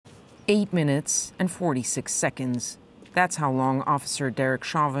8 minutes and 46 seconds. That's how long Officer Derek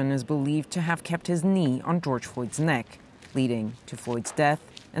Chauvin is believed to have kept his knee on George Floyd's neck, leading to Floyd's death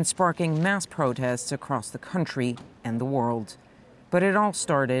and sparking mass protests across the country and the world. But it all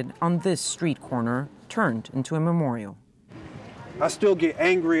started on this street corner, turned into a memorial. I still get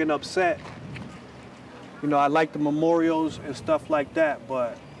angry and upset. You know, I like the memorials and stuff like that,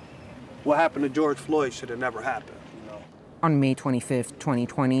 but what happened to George Floyd should have never happened. On May 25,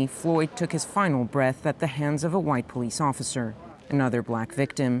 2020, Floyd took his final breath at the hands of a white police officer, another black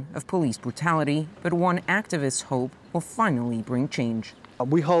victim of police brutality, but one activists hope will finally bring change.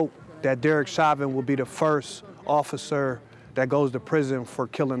 We hope that Derek Chauvin will be the first officer that goes to prison for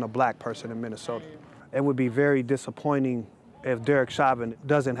killing a black person in Minnesota. It would be very disappointing if Derek Chauvin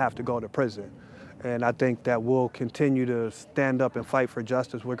doesn't have to go to prison. And I think that we'll continue to stand up and fight for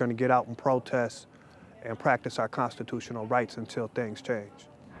justice. We're going to get out and protest and practice our constitutional rights until things change.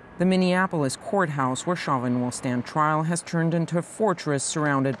 The Minneapolis courthouse where Chauvin will stand trial has turned into a fortress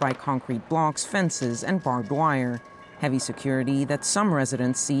surrounded by concrete blocks, fences, and barbed wire. Heavy security that some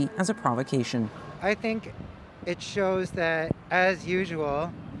residents see as a provocation. I think it shows that, as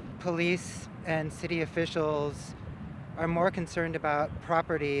usual, police and city officials are more concerned about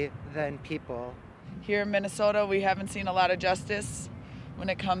property than people. Here in Minnesota, we haven't seen a lot of justice when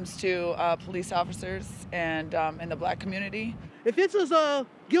it comes to police officers and in the black community. If this was a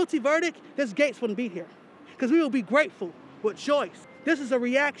guilty verdict, this Gates wouldn't be here, because we will be grateful with choice. This is a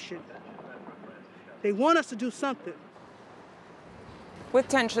reaction. They want us to do something. With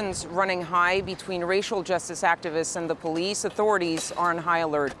tensions running high between racial justice activists and the police, authorities are on high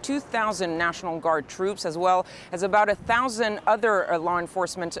alert. 2,000 National Guard troops, as well as about 1,000 other law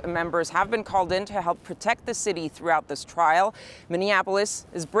enforcement members, have been called in to help protect the city throughout this trial. Minneapolis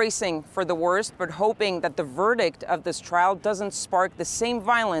is bracing for the worst, but hoping that the verdict of this trial doesn't spark the same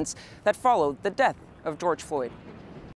violence that followed the death of George Floyd.